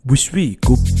Wishwe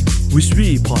Group Wishwe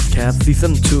Podcast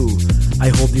Season 2 I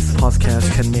hope this podcast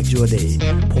can make your day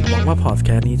ผมหวังว่า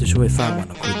podcast นี้จะช่วยสร้างวัน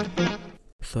ของคุณ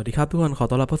สวัสดีครับทุกคนขอ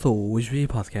ต้อนรับเข้าสู่ Wishwe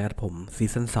Podcast ผม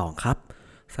Season 2 ครับ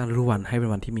สร้างทุกวันให้เป็น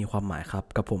วันที่มีความหมายครับ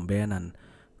กับผมเบนัน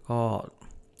ก็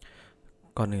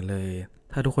ก่อนอื่นเลย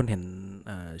ถ้าทุกคนเห็น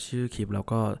ชื่อคลิปแล้ว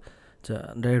ก็จะ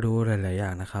ได้รู้หลายๆอย่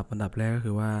างนะครับอันดับแรกก็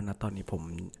คือว่าณตอนนี้ผม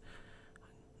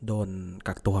โดน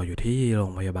กักตัวอยู่ที่โร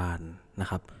งพยาบาลนะ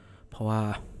ครับเพราะว่า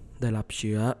ได้รับเ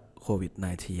ชื้อโควิด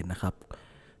 -19 นะครับ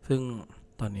ซึ่ง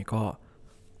ตอนนี้ก็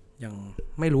ยัง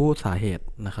ไม่รู้สาเหตุ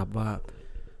นะครับว่า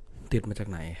ติดมาจาก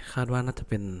ไหนคาดว่าน่าจะ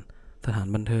เป็นสถาน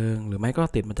บันเทิงหรือไม่ก็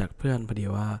ติดมาจากเพื่อนพอดี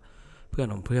ว่าเพื่อน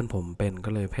ของเพื่อนผมเป็นก็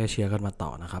เลยแพร่เชื้อกันมาต่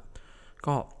อนะครับ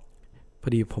ก็พอ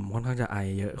ดีผมค่อนข้างจะไอ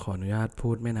เยอะขออนุญาตพู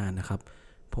ดไม่นานนะครับ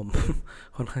ผม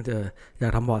ค่อนข้างจะอยา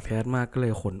กทำพอดแคสต์มากก็เล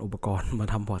ยขนอุปกรณ์มา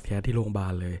ทำพอดแคสต์ที่โรงพยาบา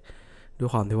ลเลยด้วย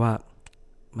ความที่ว่า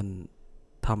มัน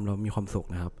ทำแล้วมีความสุข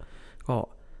นะครับก็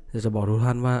จะบอกทุก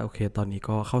ท่านว่าโอเคตอนนี้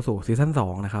ก็เข้าสู่ซีซั่น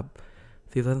2นะครับ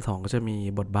ซีซั่น2ก็จะมี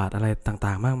บทบาทอะไรต่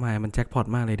างๆมากมายมันแจ็คพอต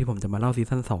มากเลยที่ผมจะมาเล่าซี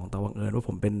ซั่น2แต่บังเอิญว่าผ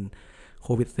มเป็นโค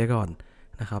วิดเสียก่อน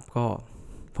นะครับก็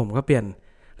ผมก็เปลี่ยน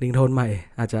ริงโทนใหม่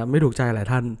อาจจะไม่ถูกใจหลาย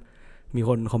ท่านมีค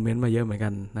นคอมเมนต์มาเยอะเหมือนกั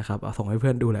นนะครับเอาส่งให้เพื่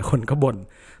อนดูหลายคนก็บ่น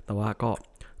แต่ว่าก็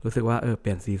รู้สึกว่าเป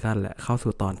ลี่ยนซีซั่นและเข้า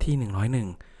สู่ตอนที่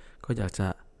101ก็อยากจะ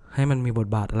ให้มันมีบท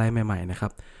บาทอะไรใหม่ๆนะครั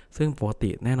บซึ่งปกติ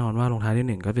แน่นอนว่าลงท้าย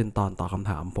ที่1ก็เป็นตอนตอบคำ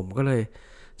ถามผมก็เลย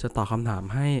จะตอบคำถาม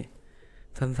ให้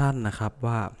สั้นๆนะครับ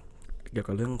ว่าเกี่ยว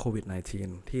กับเรื่องโควิด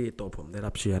 -19 ที่ตัวผมได้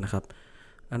รับเชื้อนะครับ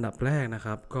อันดับแรกนะค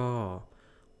รับก็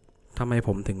ทำไมผ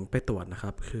มถึงไปตรวจนะค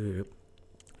รับคือ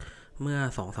เมื่อ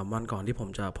 2-3 วันก่อนที่ผม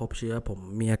จะพบเชื้อผม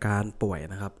มีอาการป่วย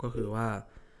นะครับก็คือว่า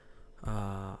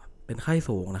เป็นไข้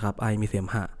สูงนะครับไอมีเสม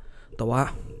หะแต่ว่า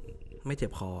ไม่เจ็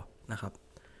บคอนะครับ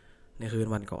ในคืน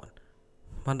วันก่อน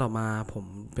วันต่อมาผม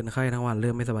เป็นไข้ทั้งวันเ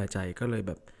ริ่มไม่สบายใจก็เลยแ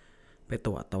บบไปต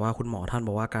รวจแต่ว่าคุณหมอท่านบ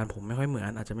อกว่าการผมไม่ค่อยเหมือ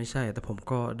นอาจจะไม่ใช่แต่ผม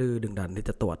ก็ดื้อดึงดันที่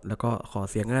จะตรวจแล้วก็ขอ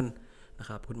เสียเงินนะ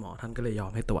ครับคุณหมอท่านก็เลยยอ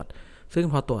มให้ตรวจซึ่ง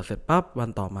พอตรวจเสร็จปั๊บวัน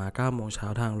ต่อมา 9 โมงเช้า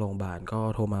ทางโรงพยาบาลก็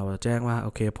โทรมาแจ้งว่าโอ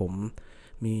เคผม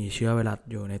มีเชื้อไวรัส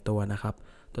อยู่ในตัวนะครับ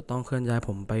จะต้องเคลื่อนย้ายผ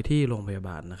มไปที่โรงพยาบ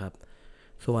าลนะครับ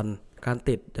ส่วนการ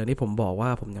ติดอย่างที่ผมบอกว่า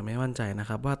ผมยังไม่มั่นใจนะ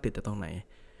ครับว่าติดจากตรงไหน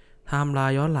ไทม์ไล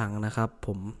น์ย้อนหลังนะครับผ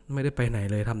มไม่ได้ไปไหน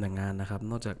เลยทำแต่งานนะครับ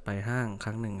นอกจากไปห้างค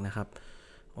รั้งหนึ่งนะครับ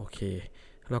โอเค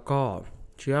แล้วก็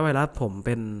เชื้อไวรัสผมเ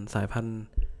ป็นสายพันธุ์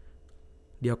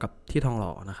เดียวกับที่ทองหล่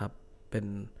อนะครับเป็น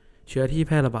เชื้อที่แ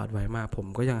พร่ระบาดไวมากผม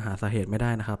ก็ยังหาสาเหตุไม่ได้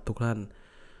นะครับทุกท่าน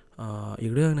อี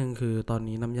กเรื่องนึงคือตอน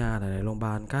นี้น้ำยาหลายๆโรงพยาบ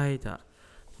าลใกล้จะ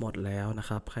หมดแล้วนะ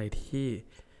ครับใครที่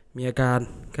มีอาการ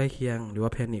ใกล้เคียงหรือว่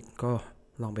าแพนิคก็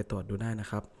ลองไปตรวจดูได้นะ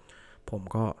ครับผม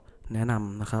ก็แนะน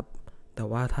ำนะครับแต่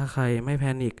ว่าถ้าใครไม่แพ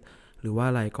นิคหรือว่า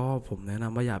อะไรก็ผมแนะน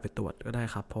ำว่าอย่าไปตรวจก็ได้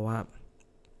ครับเพราะว่า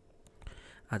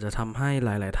อาจจะทำให้หล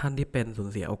ายๆท่านที่เป็นสูญ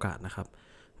เสียโอกาสนะครับ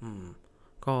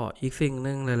ก็อีกสิ่ง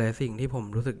นึงหลายๆสิ่งที่ผม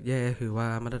รู้สึกแย่คือว่า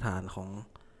มาตรฐานของ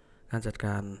การจัดก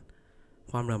าร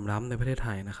ความเหลื่อมล้ำในประเทศไท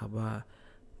ยนะครับว่า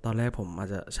ตอนแรกผมอาจ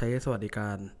จะใช้สวัสดิกา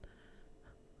ร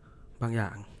บางอย่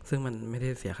างซึ่งมันไม่ได้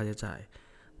เสียค่าใช้จ่าย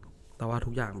แต่ว่าทุ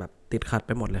กอย่างแบบติดขัดไ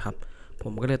ปหมดเลยครับผ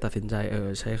มก็เลยตัดสินใจ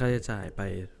ใช้ค่าใช้จ่ายไป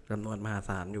จำนวนมหา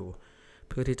ศาลอยู่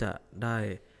เพื่อที่จะได้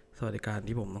สวัสดิการ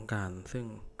ที่ผมต้องการซึ่ง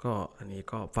ก็อันนี้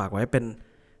ก็ฝากไว้เป็น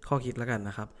ข้อคิดแล้วกัน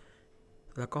นะครับ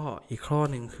แล้วก็อีกข้อ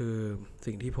นึงคือ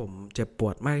สิ่งที่ผมเจ็บป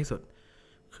วดมากที่สุด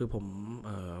คือผม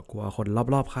กลัวคน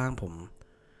รอบๆข้างผม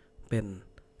เป็น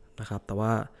นะครับแต่ว่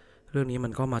าเรื่องนี้มั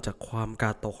นก็มาจากความก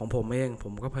าดตกของผมเองผ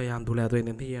มก็พยายามดูแลตัวเองเ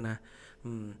ต็มที่นะ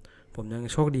ผมยัง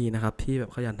โชคดีนะครับที่แบ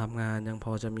บขยันทำงานยังพ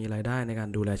อจะมีรายได้ในการ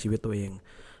ดูแลชีวิตตัวเอง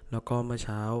แล้วก็เมื่อเ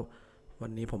ช้าวั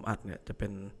นนี้ผมอัดเนี่ยจะเป็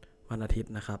นวันอาทิต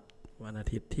ย์นะครับวันอา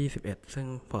ทิตย์ที่11ซึ่ง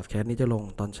พอดแคสต์นี้จะลง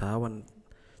ตอนเช้าวัน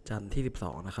จันทร์ที่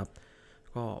12นะครับ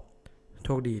ก็โช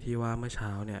คดีที่ว่าเมื่อเช้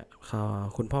าเนี่ย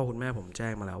คุณพ่อคุณแม่ผมแจ้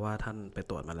งมาแล้วว่าท่านไป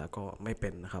ตรวจมาแล้วก็ไม่เป็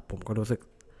นนะครับผมก็รู้สึก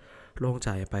โล่งใจ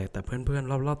ไปแต่เพื่อน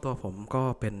ๆรอบๆตัวผมก็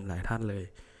เป็นหลายท่านเลย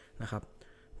นะครับ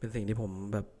เป็นสิ่งที่ผม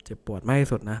แบบเจ็บปวดมากที่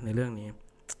สุดนะในเรื่องนี้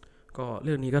ก็เ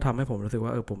รื่องนี้ก็ทำให้ผมรู้สึกว่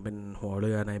าผมเป็นหัวเ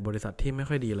รือในบริษัทที่ไม่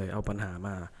ค่อยดีเลยเอาปัญหาม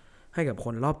าให้กับค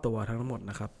นรอบตัวทั้งหมด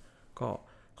นะครับก็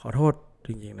ขอโทษจ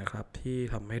ริงๆนะครับที่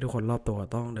ทำให้ทุกคนรอบตัว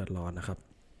ต้องเดือดร้อนนะครับ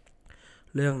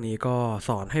เรื่องนี้ก็ส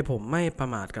อนให้ผมไม่ประ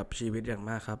มาทกับชีวิตอย่าง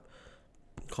มากครับ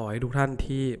ขอให้ทุกท่าน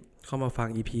ที่เข้ามาฟัง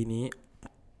EP นี้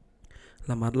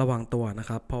ระมัดระวังตัวนะ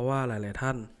ครับเพราะว่าหลายๆท่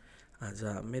านอาจจ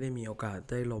ะไม่ได้มีโอกาส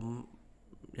ได้ล้ม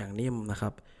อย่างนิ่มนะค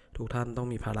รับทุกท่านต้อง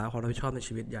มีภาระความรับผิดชอบใน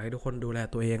ชีวิตอยากให้ทุกคนดูแล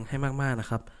ตัวเองให้มากๆนะ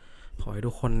ครับขอให้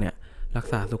ทุกคนเนี่ยรัก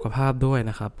ษาสุขภาพด้วย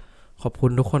นะครับขอบคุ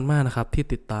ณทุกคนมากนะครับที่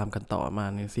ติดตามกันต่อมา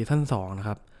ในซีซั่น2นะค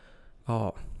รับก็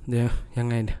เดี๋ยวยัง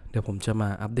ไงเดี๋ยวผมจะมา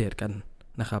อัปเดตกัน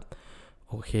นะครับ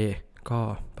โอเค ก็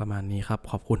ประมาณนี้ครับ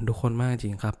ขอบคุณทุกคนมากจ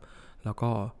ริงครับแล้วก็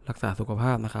รักษาสุขภ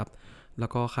าพนะครับแล้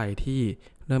วก็ใครที่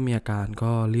เริ่มมีอาการ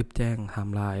ก็รีบแจ้งไท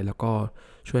ม์ไลน์แล้วก็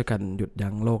ช่วยกันหยุด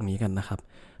ยั้งโรคนี้กันนะครับ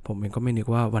ผมเองก็ไม่นึก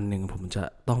ว่าวันหนึ่งผมจะ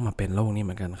ต้องมาเป็นโรคนี้เห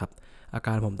มือนกันครับอาก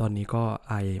ารผมตอนนี้ก็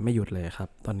ไอไม่หยุดเลยครับ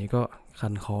ตอนนี้ก็คั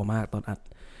นคอมากตอนอัด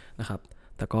นะครับ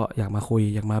แต่ก็อยากมาคุย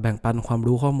อยากมาแบ่งปันความ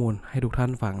รู้ข้อมูลให้ทุกท่า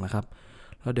นฟังนะครับ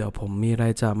แล้วเดี๋ยวผมมีอะไร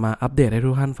จะมาอัปเดตให้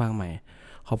ทุกท่านฟังใหม่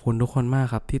ขอบคุณทุกคนมาก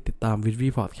ครับที่ติดตามวิทวี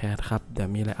พอดแคสต์ครับเดี๋ยว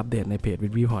มีอะไรอัปเดตในเพจวิ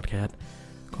ทวีพอดแคสต์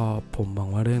ก็ผมหวัง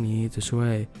ว่าเรื่องนี้จะช่ว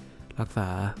ยรักษา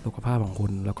สุขภาพของคุ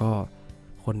ณแล้วก็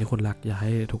คนที่คุณรักอย่าใ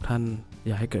ห้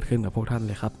เกิดขึ้นกับพวกท่านเ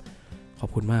ลยครับขอบ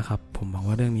คุณมากครับผมหวัง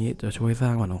ว่าเรื่องนี้จะช่วยสร้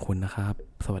างวันของคุณนะครับ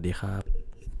สวัสดีครับ